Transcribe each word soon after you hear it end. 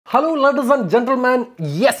Hello ladies and gentlemen,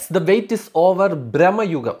 yes, the wait is over.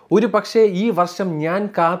 Bramayugam. ഒരു പക്ഷേ ഈ വർഷം ഞാൻ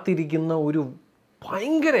കാത്തിരിക്കുന്ന ഒരു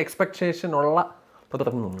ഭയങ്കര എക്സ്പെക്ടേഷൻ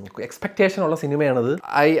ഉള്ള സിനിമയാണത്.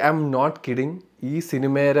 I am not kidding. ഈ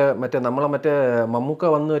സിനിമയുടെ മറ്റേ മമ്മൂക്ക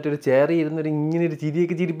വന്ന് മറ്റൊരു ചേറി ഇരുന്നൊരു ഇങ്ങനെ ഒരു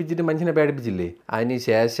ചിരിയൊക്കെ ചിരിപ്പിച്ചിട്ട് മനുഷ്യനെ പേടിപ്പിച്ചില്ലേ, അതിന്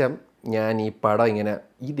ശേഷം ഞാൻ ഈ പടം ഇങ്ങനെ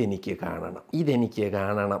ഇതെനിക്ക്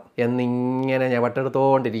കാണണം എന്നിങ്ങനെ ഞാൻ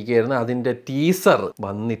വട്ടെടുത്തോണ്ടിരിക്കുകയായിരുന്നു. അതിൻ്റെ ടീസർ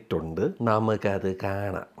വന്നിട്ടുണ്ട്, നമുക്കത്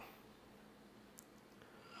കാണാം.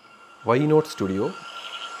 Why not studio,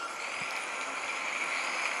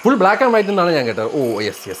 full black and white എന്നാണ് ഞാൻ കേട്ടത്. ഓ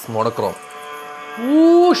യെസ് മോണോക്രോം.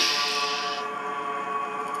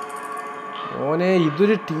 ഓനെ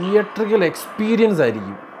ഇതൊരു തിയേറ്ററിക്കൽ എക്സ്പീരിയൻസ്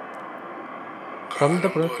ആയിരിക്കും.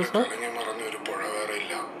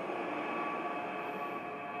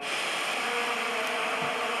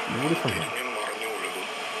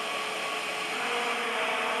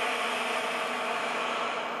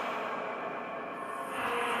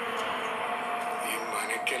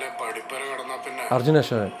 Arjuna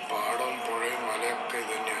Ashokan.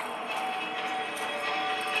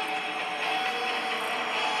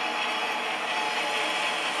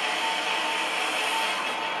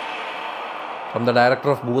 From the director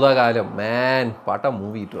of Bhutakalam, man, what a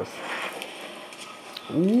movie it was.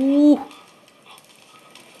 Ooh.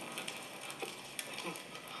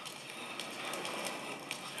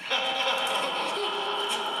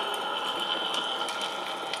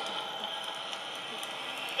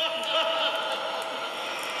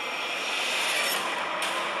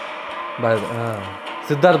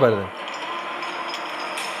 Siddharth Bharathan.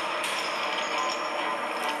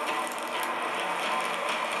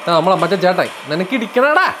 നമ്മളെ മറ്റേ ചേട്ടായി നിനക്ക്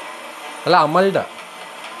ഇടിക്കണടാ അല്ല അമ്മളുടെ.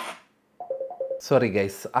 സോറി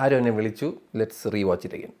ഗൈസ്, ആരും എന്നെ വിളിച്ചു. Let's re watch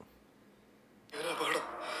it again.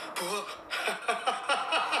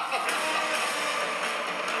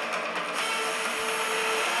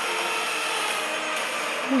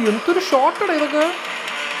 എന്തൊരു ഷോട്ടാണ് ഇതൊക്കെ.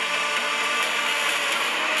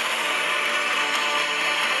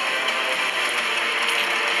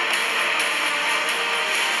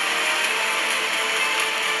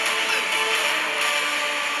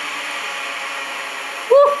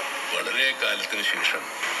 കാലത്തിന് ശേഷം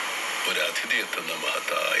ഒരു അതിഥി എത്തുന്ന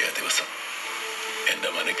മഹത്തായ ദിവസം. എന്റെ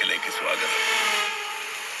മനക്കിലേക്ക് സ്വാഗതം.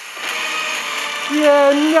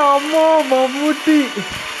 Mammootty.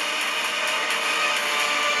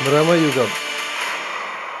 Bramayugam.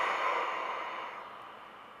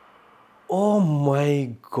 Oh my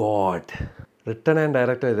God. Written and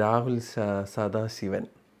director Rahul Sadasivan.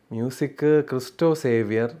 Music Cristo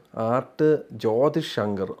Xavier. Art Jyothish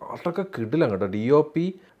Shankar. ആർട്ടൊക്കെ കിടിലം കേട്ടോ. DOP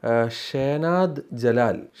ഷേനാദ്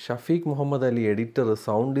Jalal. Shafeeq Muhammad Ali editor.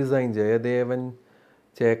 Sound design Jayadevan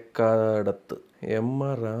ചേക്കാടത്ത്.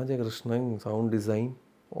 MR Rajakrishnan sound design.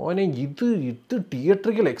 ഓനെ ഇത്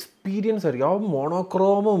തിയേറ്ററിക്കൽ എക്സ്പീരിയൻസ് ആയിരിക്കും. ആ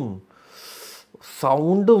മോണോക്രോമും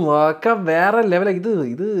സൗണ്ടും ഒക്കെ വേറെ ലെവലാണ്.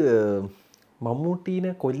 ഇത്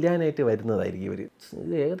മമ്മൂട്ടീനെ കൊല്ലാനായിട്ട് വരുന്നതായിരിക്കും ഇവർ.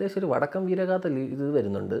 ഇത് ഏകദേശം ഒരു വടക്കം വീരഗാഥ ഇത്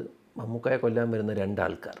വരുന്നുണ്ട്. മമ്മൂക്കയെ കൊല്ലാൻ വരുന്ന 2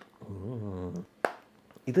 ആൾക്കാർ.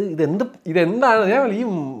 ഇതെന്താണ് ഈ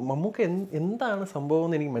മമ്മൂക്ക എന്താണ് സംഭവം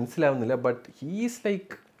എന്ന് എനിക്ക് മനസ്സിലാവുന്നില്ല. But he's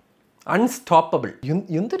like unstoppable.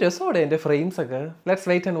 എന്ത് രസമാണ് എൻ്റെ ഫ്രെയിംസൊക്കെ. Let's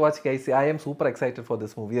wait and watch guys. I am super excited for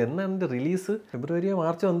this movie. എന്നാണ് എൻ്റെ റിലീസ്? ഫെബ്രുവരിയോ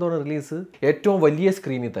മാർച്ചോ എന്താണ് റിലീസ്. ഏറ്റവും വലിയ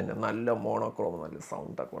സ്ക്രീനിൽ തന്നെ നല്ല മോണോക്രോം, നല്ല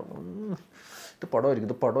സൗണ്ടൊക്കെ.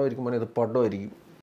 ഇത് പടമായിരിക്കും മോനെ, ഇത് പടമായിരിക്കും.